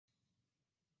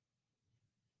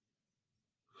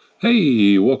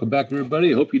Hey, welcome back,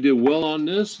 everybody. Hope you did well on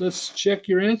this. Let's check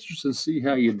your answers and see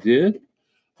how you did.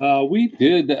 We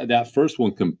did that first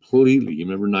one completely. You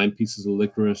remember 9 pieces of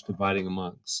licorice dividing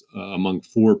among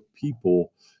 4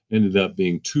 people ended up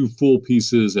being 2 full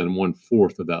pieces and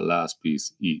 1/4 of that last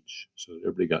piece each. So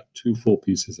everybody got 2 full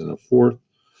pieces and a fourth.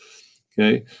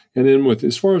 Okay. And then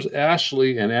as far as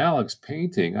Ashley and Alex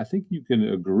painting, I think you can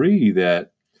agree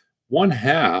that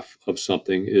 1/2 of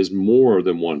something is more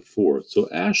than 1/4. So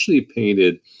Ashley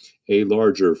painted a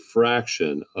larger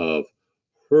fraction of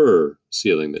her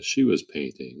ceiling that she was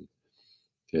painting.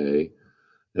 Okay.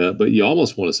 But you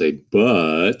almost want to say,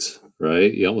 but,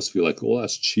 right? You almost feel like, well,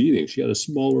 that's cheating. She had a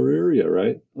smaller area,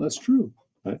 right? Well, that's true,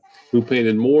 right? Who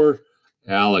painted more?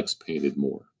 Alex painted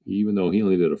more. Even though he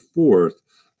only did a fourth,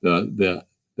 the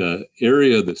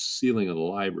area of the ceiling of the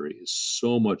library is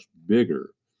so much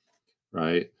bigger,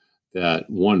 right? That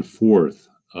 1/4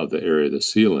 of the area of the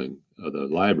ceiling of the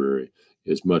library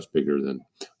is much bigger than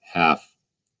half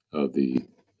of the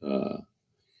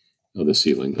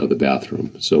ceiling of the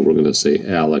bathroom. So we're going to say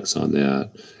Alex on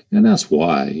that. And that's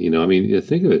why, I mean, you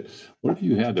think of it. What if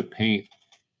you had to paint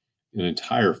an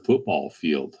entire football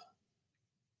field,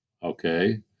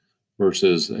 okay,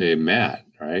 versus a mat,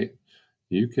 right?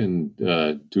 You can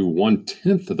do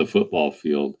 1/10 of the football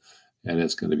field, and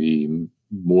it's going to be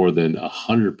more than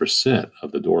 100%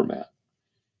 of the doormat.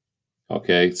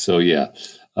 Okay, so yeah,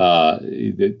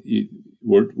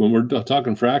 when we're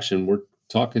talking fraction, we're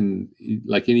talking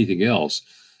like anything else.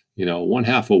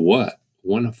 1/2 of what?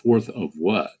 1/4 of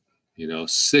what?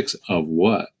 6 of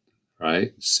what?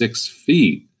 Right? 6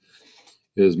 feet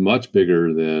is much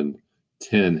bigger than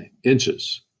 10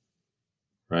 inches.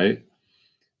 Right?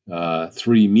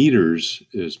 3 meters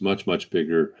is much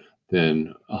bigger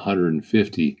than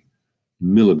 150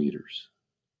 millimeters.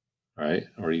 Right?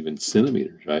 Or even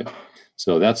centimeters. Right?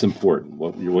 So that's important.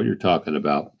 What you're talking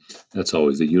about. That's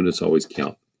always the units always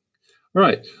count. All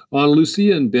right, on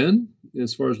Lucia and Ben,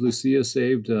 as far as Lucia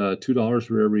saved $2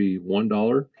 for every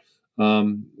 $1,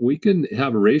 we can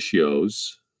have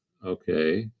ratios,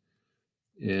 okay,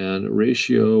 and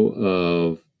ratio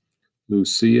of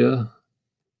Lucia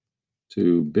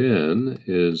to Ben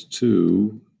is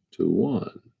 2 to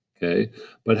 1, okay,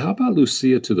 but how about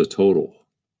Lucia to the total?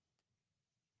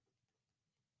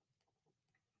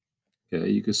 Okay,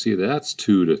 you can see that's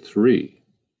 2 to 3.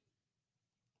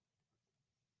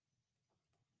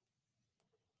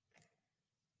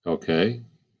 Okay,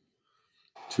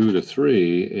 2 to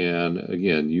 3, and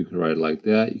again, you can write it like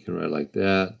that, you can write it like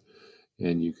that,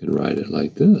 and you can write it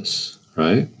like this,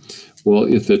 right? Well,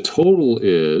 if the total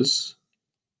is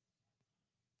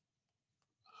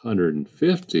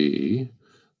 150,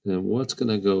 then what's going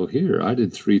to go here? I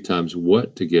did 3 times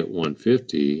what to get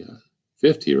 150?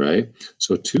 50, right?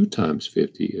 So 2 times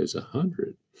 50 is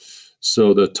 100.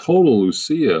 So the total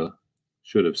Lucia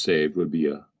should have saved would be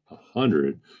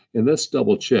 100. And let's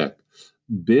double check.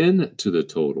 Ben to the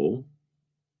total,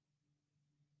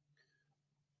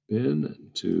 Ben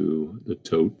to the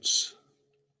totes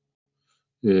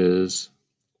is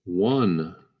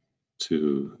 1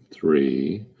 to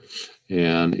 3.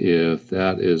 And if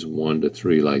that is 1 to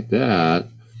 3 like that,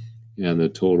 and the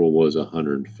total was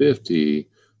 150,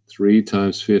 3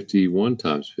 times 50, 1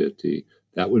 times 50,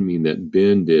 that would mean that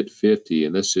Ben did 50.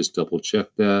 And let's just double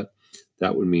check that.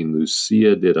 That would mean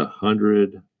Lucia did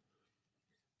 100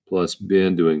 plus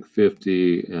Ben doing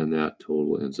 50, and that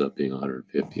total ends up being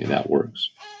 150, and that works.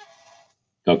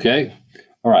 Okay?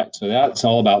 All right, so that's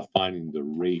all about finding the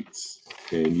rates,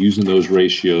 okay, and using those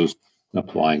ratios,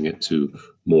 applying it to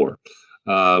more.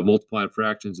 Multiplying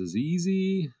fractions is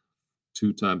easy.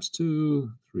 2 times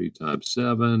 2, 3 times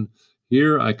 7.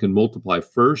 Here I can multiply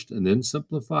first and then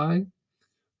simplify.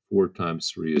 4 times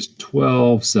 3 is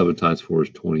 12. 7 times 4 is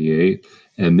 28.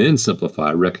 And then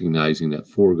simplify, recognizing that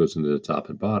 4 goes into the top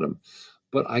and bottom.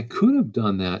 But I could have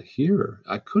done that here.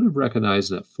 I could have recognized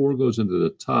that 4 goes into the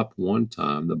top 1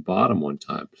 time, the bottom 1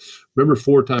 time. Remember,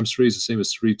 4 times 3 is the same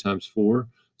as 3 times 4.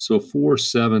 So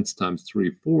 4/7 times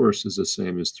 3/4 is the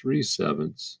same as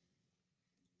 3/7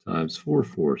 times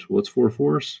 4/4. What's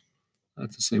 4/4?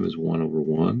 That's the same as 1 over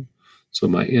 1. So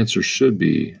my answer should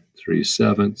be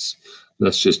 3/7.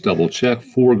 Let's just double check.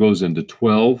 4 goes into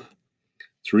 12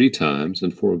 3 times,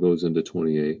 and 4 goes into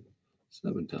 28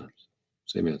 7 times.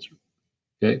 Same answer.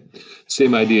 Okay,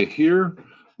 same idea here.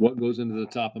 What goes into the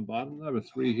top and bottom? I have a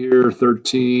 3 here,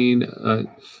 13,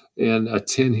 and a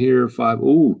 10 here, 5.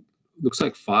 Ooh, looks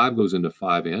like 5 goes into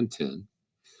 5 and 10.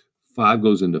 5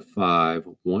 goes into 5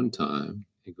 1 time.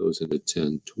 It goes into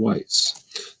 10 twice.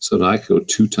 So now I go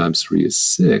 2 times 3 is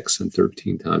 6, and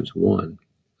 13 times 1.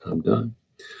 I'm done.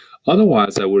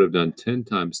 Otherwise, I would have done 10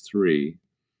 times 3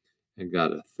 and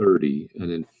got a 30, and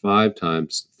then 5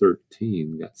 times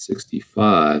 13 got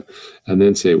 65, and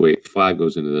then say, wait, 5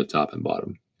 goes into the top and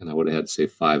bottom, and I would have had to say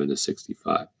 5 into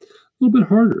 65. A little bit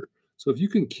harder. So if you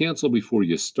can cancel before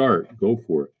you start, go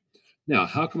for it. Now,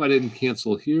 how come I didn't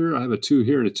cancel here? I have a 2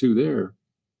 here and a 2 there.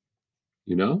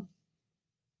 You know?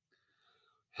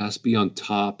 Has to be on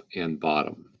top and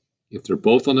bottom. If they're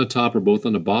both on the top or both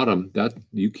on the bottom, that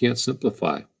you can't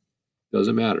simplify.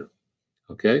 Doesn't matter.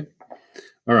 Okay?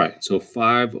 All right, so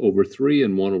 5 over 3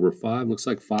 and 1 over 5. Looks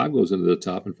like 5 goes into the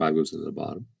top and 5 goes into the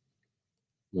bottom.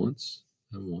 Once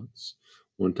and once.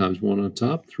 1 times 1 on the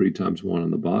top, 3 times 1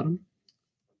 on the bottom.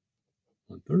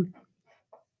 1/3.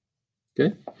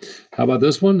 Okay, how about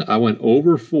this one? I went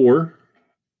over 4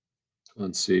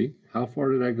 on C. How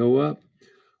far did I go up?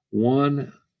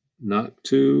 1, not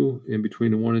 2, in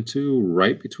between the 1 and 2,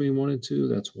 right between 1 and 2.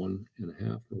 That's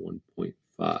 1.5 or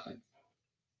 1.5.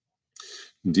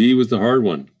 D was the hard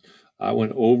one. I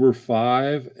went over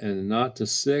 5 and not to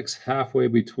 6, halfway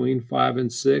between 5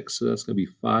 and 6. So that's going to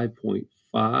be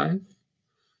 5.5.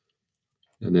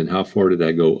 And then how far did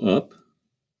that go up?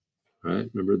 All right,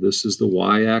 remember, this is the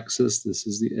y-axis. This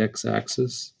is the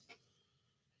x-axis.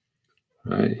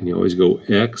 All right, and you always go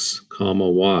x, comma,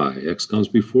 y. X comes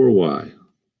before y.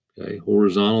 Okay,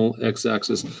 horizontal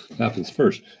x-axis happens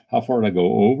first. How far did I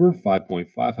go over?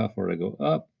 5.5. How far did I go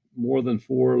up? More than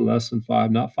 4, less than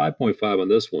 5. Not 5.5 on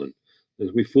this one.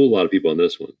 We fool a lot of people on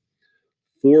this one.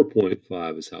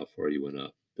 4.5 is how far you went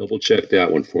up. Double check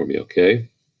that one for me, okay?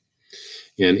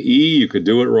 And E, you could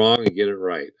do it wrong and get it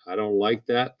right. I don't like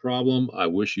that problem. I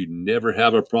wish you'd never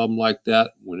have a problem like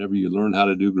that whenever you learn how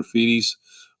to do graffitis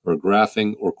or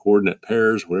graphing or coordinate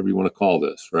pairs, whatever you want to call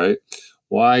this, right?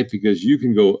 Why? Because you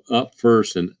can go up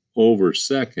first and over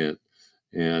second,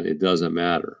 and it doesn't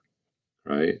matter,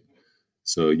 right?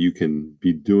 So you can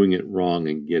be doing it wrong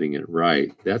and getting it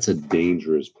right. That's a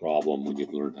dangerous problem when you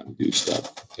learn how to do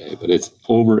stuff, okay? But it's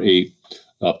over 8,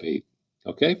 up 8,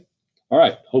 okay? All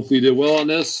right, hopefully you did well on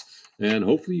this, and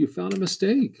hopefully you found a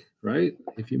mistake, right?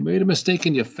 If you made a mistake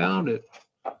and you found it,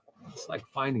 it's like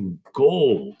finding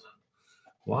gold.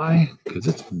 Why? Because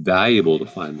it's valuable to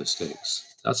find mistakes.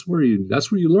 That's where you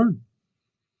learn.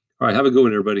 All right, have a good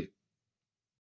one, everybody.